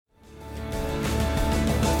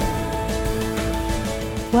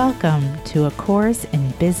Welcome to A Course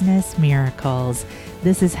in Business Miracles.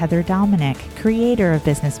 This is Heather Dominick, creator of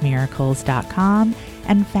BusinessMiracles.com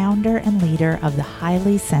and founder and leader of the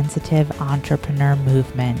highly sensitive entrepreneur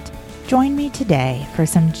movement. Join me today for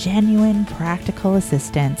some genuine practical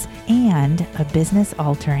assistance and a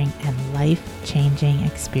business-altering and life-changing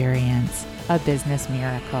experience, a business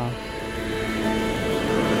miracle.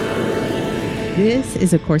 This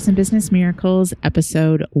is A Course in Business Miracles,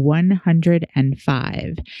 episode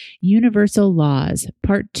 105, Universal Laws,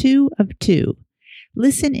 part 2 of 2.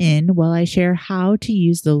 Listen in while I share how to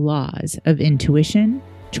use the laws of intuition,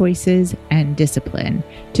 choices, and discipline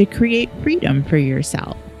to create freedom for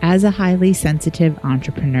yourself as a highly sensitive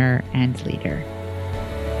entrepreneur and leader.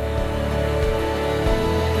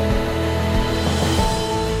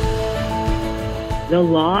 The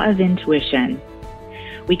law of intuition.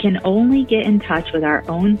 We can only get in touch with our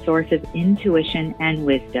own source of intuition and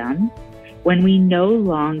wisdom when we no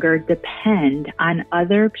longer depend on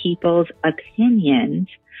other people's opinions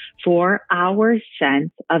for our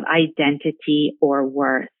sense of identity or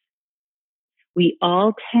worth. We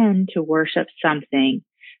all tend to worship something.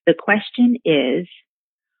 The question is,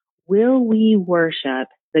 will we worship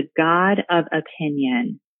the God of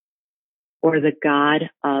opinion or the God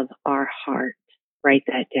of our heart? Write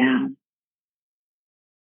that down.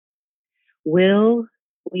 Will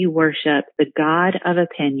we worship the God of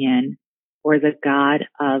opinion or the God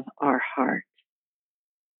of our heart?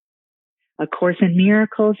 A Course in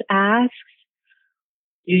Miracles asks,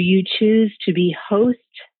 do you choose to be host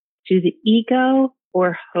to the ego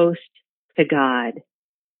or host to God?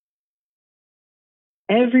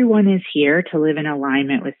 Everyone is here to live in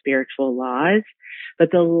alignment with spiritual laws, but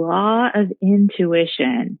the law of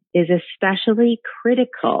intuition is especially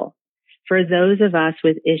critical for those of us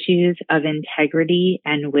with issues of integrity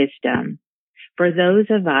and wisdom, for those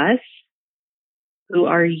of us who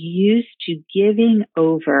are used to giving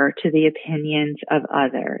over to the opinions of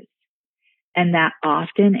others, and that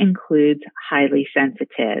often includes highly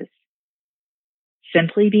sensitives.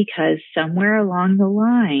 Simply because somewhere along the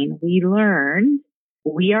line we learned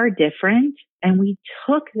we are different and we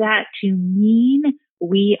took that to mean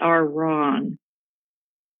we are wrong.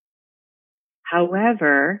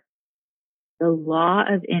 However, the law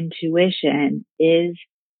of intuition is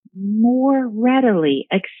more readily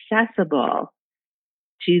accessible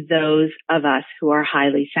to those of us who are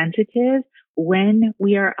highly sensitive when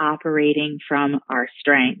we are operating from our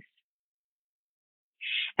strengths.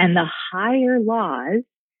 And the higher laws,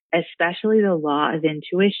 especially the law of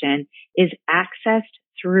intuition, is accessed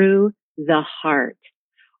through the heart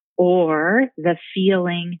or the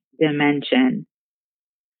feeling dimension.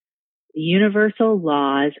 The universal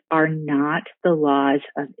laws are not the laws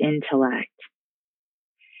of intellect.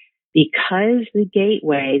 Because the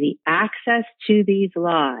gateway, the access to these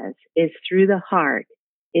laws is through the heart,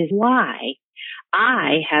 is why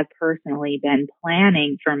I have personally been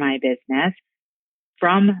planning for my business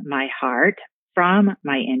from my heart, from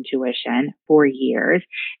my intuition for years,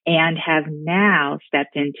 and have now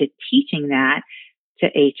stepped into teaching that to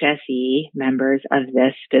HSE members of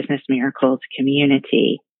this Business Miracles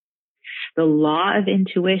community. The law of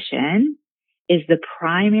intuition is the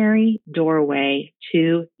primary doorway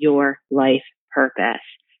to your life purpose.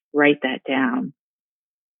 Write that down.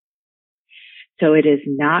 So it is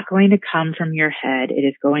not going to come from your head. It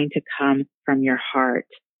is going to come from your heart.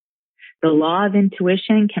 The law of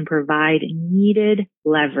intuition can provide needed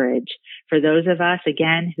leverage for those of us,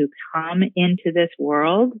 again, who come into this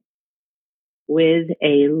world with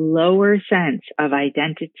a lower sense of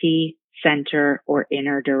identity, center, or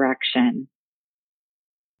inner direction.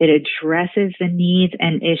 It addresses the needs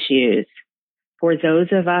and issues for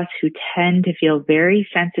those of us who tend to feel very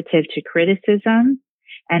sensitive to criticism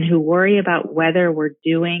and who worry about whether we're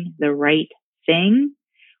doing the right thing,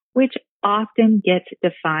 which often gets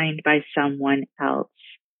defined by someone else.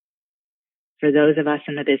 For those of us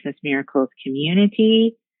in the Business Miracles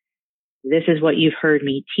community, this is what you've heard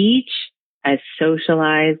me teach as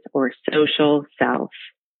socialized or social self.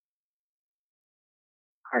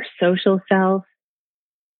 Our social self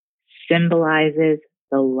symbolizes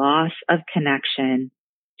the loss of connection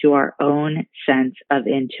to our own sense of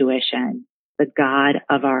intuition, the God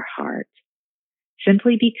of our heart,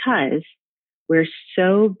 simply because we're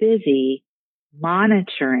so busy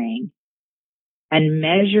monitoring and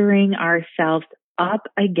measuring ourselves up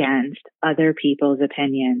against other people's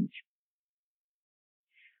opinions.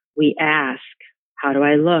 We ask, how do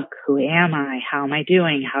I look? Who am I? How am I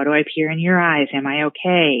doing? How do I appear in your eyes? Am I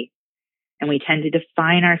okay? And we tend to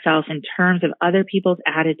define ourselves in terms of other people's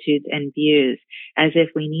attitudes and views, as if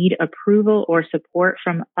we need approval or support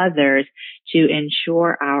from others to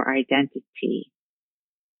ensure our identity.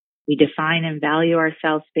 We define and value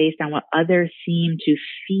ourselves based on what others seem to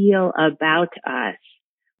feel about us.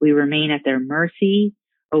 We remain at their mercy,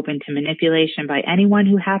 open to manipulation by anyone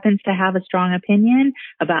who happens to have a strong opinion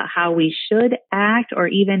about how we should act or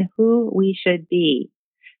even who we should be.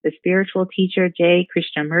 The spiritual teacher J.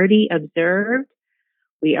 Krishnamurti observed,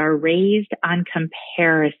 we are raised on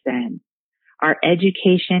comparison. Our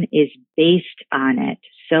education is based on it.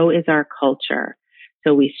 So is our culture.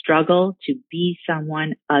 So we struggle to be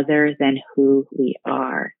someone other than who we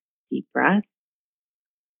are. Deep breath.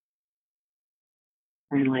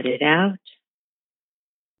 And let it out.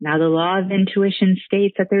 Now, the law of intuition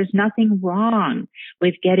states that there's nothing wrong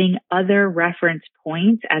with getting other reference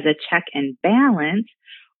points as a check and balance,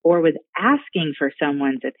 or with asking for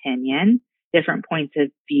someone's opinion. Different points of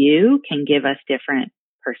view can give us different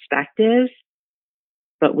perspectives,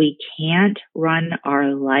 but we can't run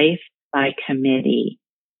our life by committee.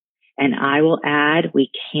 And I will add, we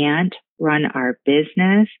can't run our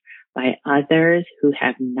business by others who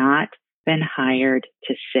have not been hired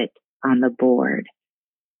to sit on the board.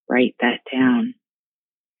 Write that down.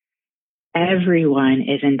 Everyone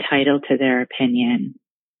is entitled to their opinion,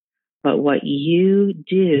 but what you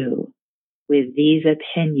do with these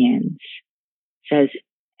opinions says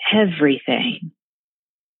everything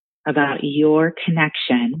about your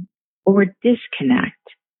connection or disconnect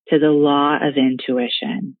to the law of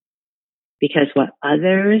intuition. Because what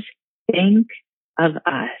others think of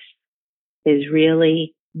us is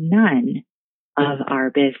really none of our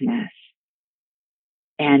business.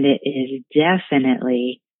 And it is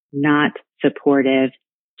definitely not supportive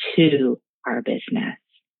to our business.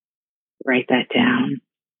 Write that down.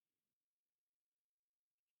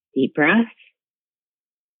 Deep breath.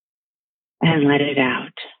 And let it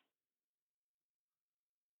out.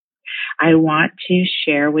 I want to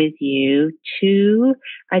share with you 2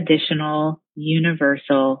 additional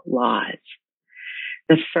universal laws.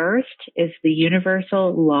 The first is the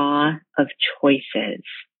universal law of choices.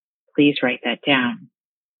 Please write that down.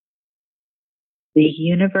 The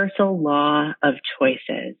universal law of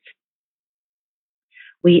choices.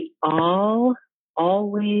 We all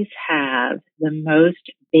always have the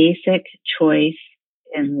most basic choice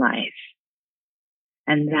in life.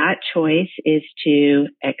 And that choice is to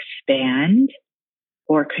expand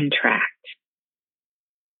or contract.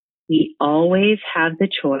 We always have the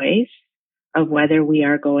choice of whether we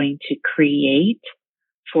are going to create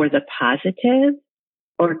for the positive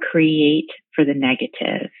or create for the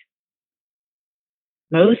negative.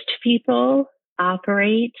 Most people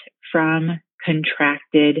operate from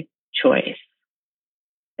contracted choice.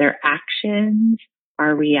 Their actions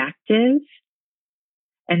are reactive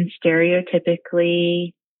and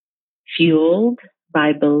stereotypically fueled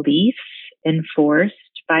by beliefs enforced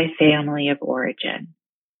by family of origin.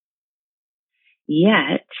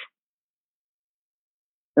 Yet,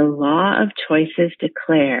 the law of choices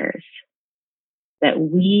declares that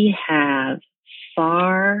we have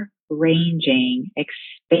far-ranging,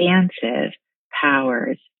 expansive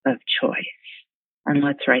powers of choice. And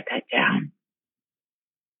let's write that down.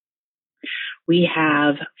 We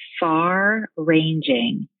have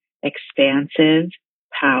far-ranging, expansive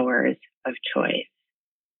powers of choice.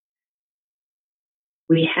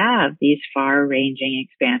 We have these far-ranging,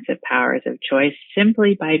 expansive powers of choice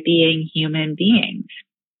simply by being human beings.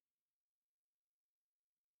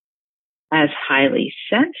 As highly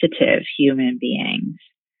sensitive human beings,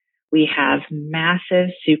 we have massive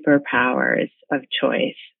superpowers of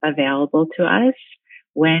choice available to us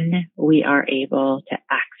when we are able to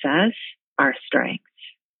access our strengths.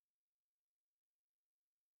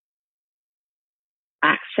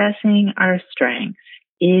 Accessing our strengths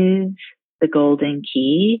is the golden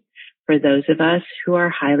key for those of us who are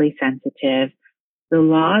highly sensitive. The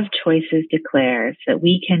law of choices declares that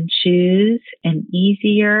we can choose an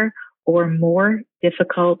easier or more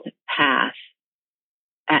difficult path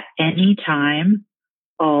at any time,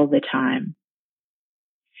 all the time.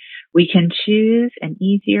 We can choose an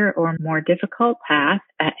easier or more difficult path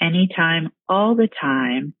at any time, all the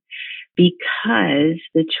time, because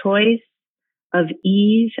the choice of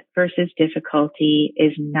ease versus difficulty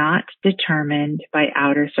is not determined by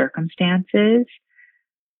outer circumstances,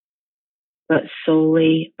 but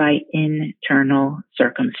solely by internal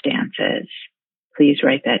circumstances. Please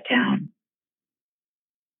write that down.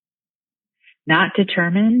 Not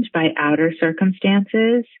determined by outer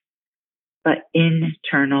circumstances, but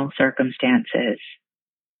internal circumstances.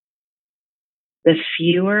 The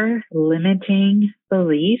fewer limiting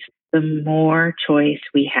beliefs the more choice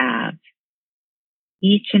we have.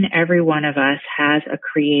 Each and every one of us has a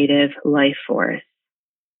creative life force.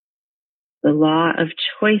 The law of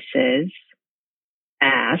choices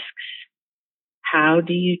asks, how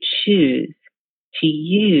do you choose to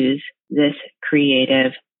use this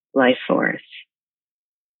creative life force?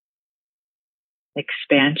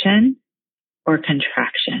 Expansion or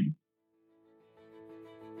contraction?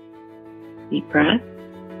 Deep breath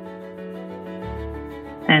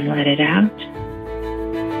and let it out.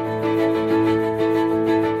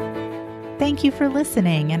 Thank you for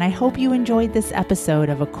listening, and I hope you enjoyed this episode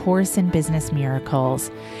of A Course in Business Miracles.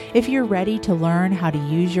 If you're ready to learn how to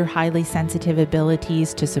use your highly sensitive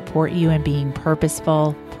abilities to support you in being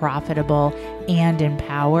purposeful, profitable, and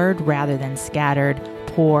empowered rather than scattered,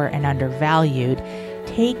 poor, and undervalued,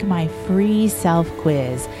 take my free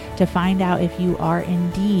self-quiz to find out if you are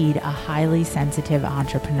indeed a highly sensitive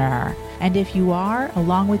entrepreneur. And if you are,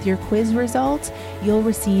 along with your quiz results, you'll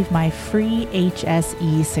receive my free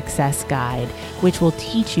HSE Success Guide, which will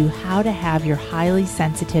teach you how to have your highly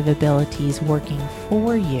sensitive abilities working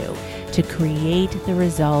for you to create the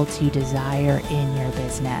results you desire in your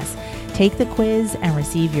business. Take the quiz and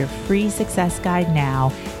receive your free success guide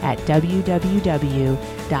now at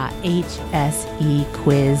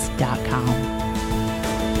www.hsequiz.com.